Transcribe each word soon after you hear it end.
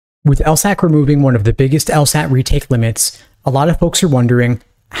With LSAC removing one of the biggest LSAT retake limits, a lot of folks are wondering,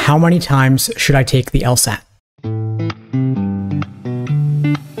 how many times should I take the LSAT?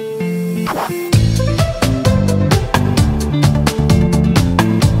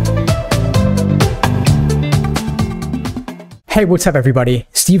 Hey, what's up everybody?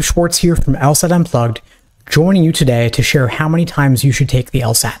 Steve Schwartz here from LSAT Unplugged, joining you today to share how many times you should take the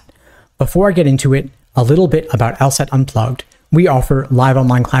LSAT. Before I get into it, a little bit about LSAT Unplugged. We offer live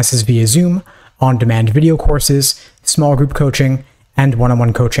online classes via Zoom, on-demand video courses, small group coaching, and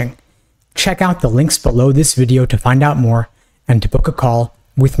one-on-one coaching. Check out the links below this video to find out more and to book a call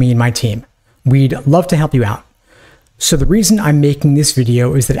with me and my team. We'd love to help you out. So the reason I'm making this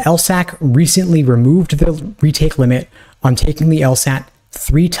video is that LSAC recently removed the retake limit on taking the LSAT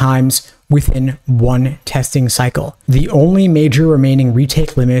 3 times within one testing cycle. The only major remaining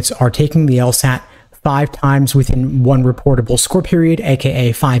retake limits are taking the LSAT 5 times within one reportable score period,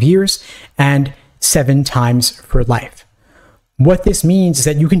 aka 5 years, and 7 times for life. What this means is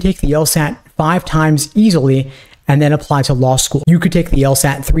that you can take the LSAT 5 times easily and then apply to law school. You could take the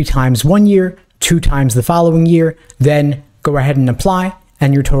LSAT 3 times 1 year, 2 times the following year, then go ahead and apply,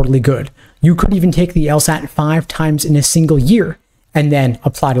 and you're totally good. You could even take the LSAT 5 times in a single year and then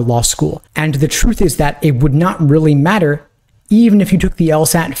apply to law school. And the truth is that it would not really matter even if you took the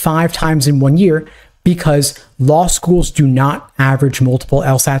LSAT 5 times in 1 year, because law schools do not average multiple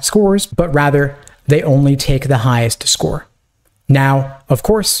LSAT scores, but rather they only take the highest score. Now, of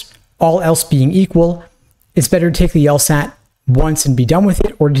course, all else being equal, it's better to take the LSAT once and be done with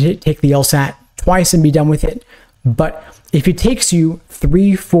it, or to take the LSAT twice and be done with it. But if it takes you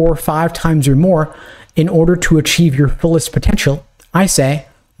 3, 4, 5 times or more in order to achieve your fullest potential, I say,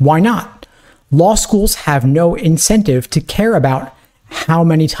 why not? Law schools have no incentive to care about how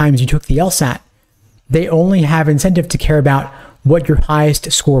many times you took the LSAT. They only have incentive to care about what your highest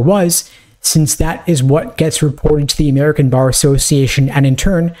score was, since that is what gets reported to the American Bar Association and in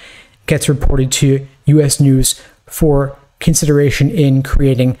turn gets reported to US News for consideration in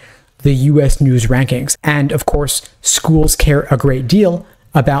creating the US News rankings. And of course, schools care a great deal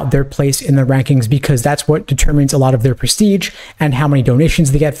about their place in the rankings because that's what determines a lot of their prestige and how many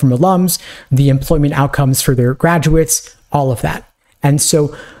donations they get from alums, the employment outcomes for their graduates, all of that. And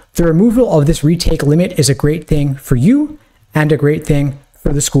so the removal of this retake limit is a great thing for you and a great thing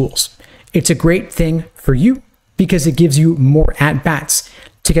for the schools. It's a great thing for you because it gives you more at-bats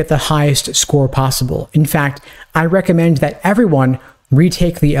to get the highest score possible. In fact, I recommend that everyone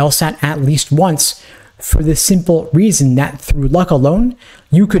retake the LSAT at least once for the simple reason that through luck alone,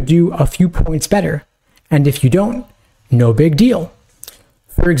 you could do a few points better. And if you don't, no big deal.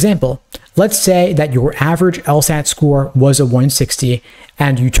 For example, let's say that your average LSAT score was a 160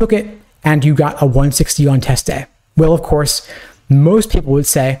 and you took it and you got a 160 on test day. Well, of course, most people would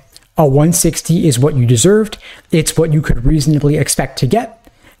say a 160 is what you deserved. It's what you could reasonably expect to get.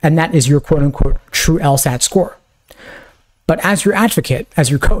 And that is your quote unquote true LSAT score. But as your advocate,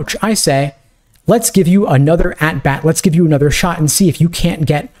 as your coach, I say, let's give you another at-bat. Let's give you another shot and see if you can't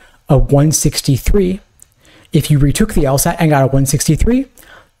get a 163. If you retook the LSAT and got a 163,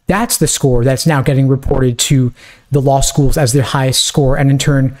 that's the score that's now getting reported to the law schools as their highest score, and in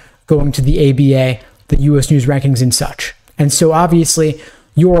turn going to the ABA, the US News rankings and such. And so obviously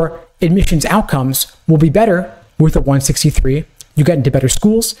your admissions outcomes will be better with a 163. You get into better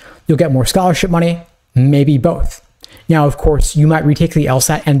schools, you'll get more scholarship money, maybe both. Now, of course, you might retake the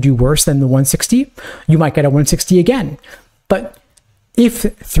LSAT and do worse than the 160. You might get a 160 again. But if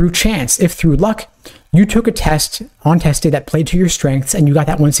through chance, if through luck, you took a test on test day that played to your strengths and you got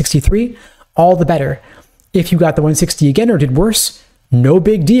that 163, all the better. If you got the 160 again or did worse, no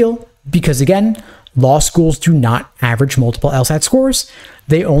big deal, because again, law schools do not average multiple LSAT scores.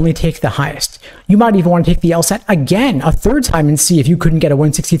 They only take the highest. You might even want to take the LSAT again a 3rd time and see if you couldn't get a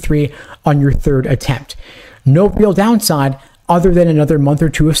 163 on your 3rd attempt. No real downside other than another month or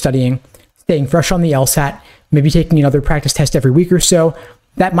 2 of studying, staying fresh on the LSAT, maybe taking another practice test every week or so.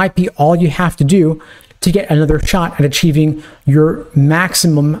 That might be all you have to do to get another shot at achieving your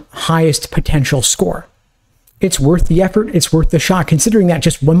maximum highest potential score. It's worth the effort, it's worth the shot, considering that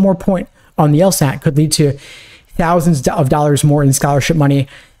just one more point on the LSAT could lead to thousands of dollars more in scholarship money,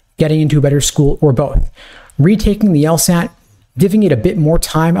 getting into a better school, or both. Retaking the LSAT, giving it a bit more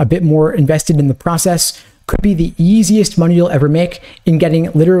time, a bit more invested in the process, could be the easiest money you'll ever make in getting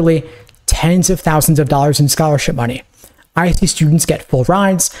literally tens of thousands of dollars in scholarship money. I see students get full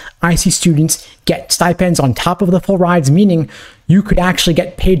rides. I see students get stipends on top of the full rides, meaning you could actually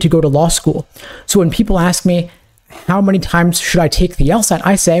get paid to go to law school. So when people ask me, how many times should I take the LSAT?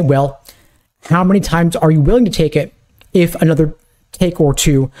 I say, well, how many times are you willing to take it if another take or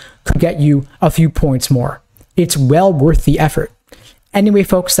two could get you a few points more. It's well worth the effort. Anyway,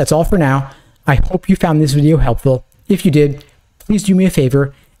 folks, that's all for now. I hope you found this video helpful. If you did, please do me a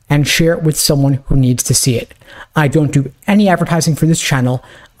favor and share it with someone who needs to see it. I don't do any advertising for this channel.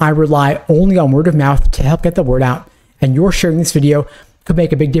 I rely only on word of mouth to help get the word out, and your sharing this video could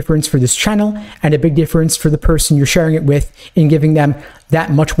make a big difference for this channel and a big difference for the person you're sharing it with in giving them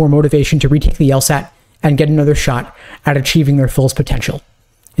that much more motivation to retake the LSAT and get another shot at achieving their fullest potential.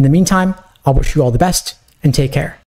 In the meantime, I'll wish you all the best and take care.